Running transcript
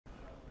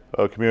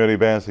A community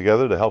bands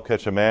together to help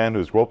catch a man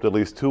who's groped at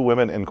least 2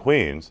 women in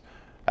Queens.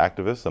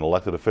 Activists and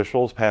elected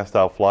officials passed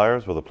out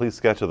flyers with a police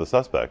sketch of the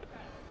suspect.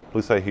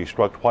 Police say he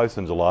struck twice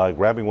in July,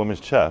 grabbing women's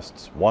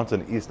chests, once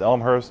in East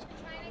Elmhurst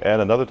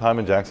and another time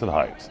in Jackson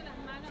Heights.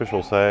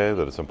 Officials say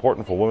that it's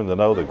important for women to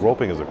know that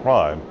groping is a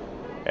crime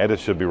and it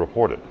should be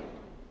reported.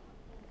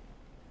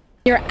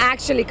 You're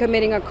actually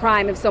committing a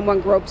crime if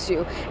someone gropes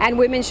you, and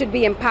women should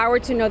be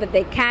empowered to know that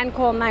they can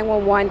call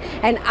 911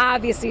 and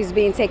obviously is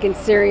being taken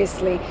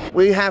seriously.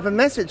 We have a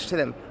message to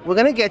them. We're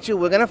going to get you,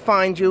 we're going to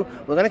find you,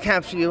 we're going to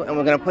capture you, and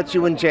we're going to put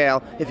you in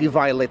jail if you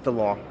violate the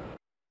law.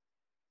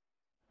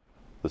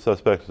 The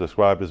suspect is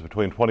described as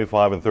between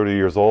 25 and 30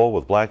 years old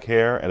with black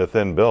hair and a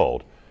thin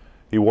build.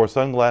 He wore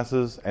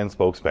sunglasses and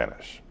spoke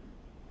Spanish.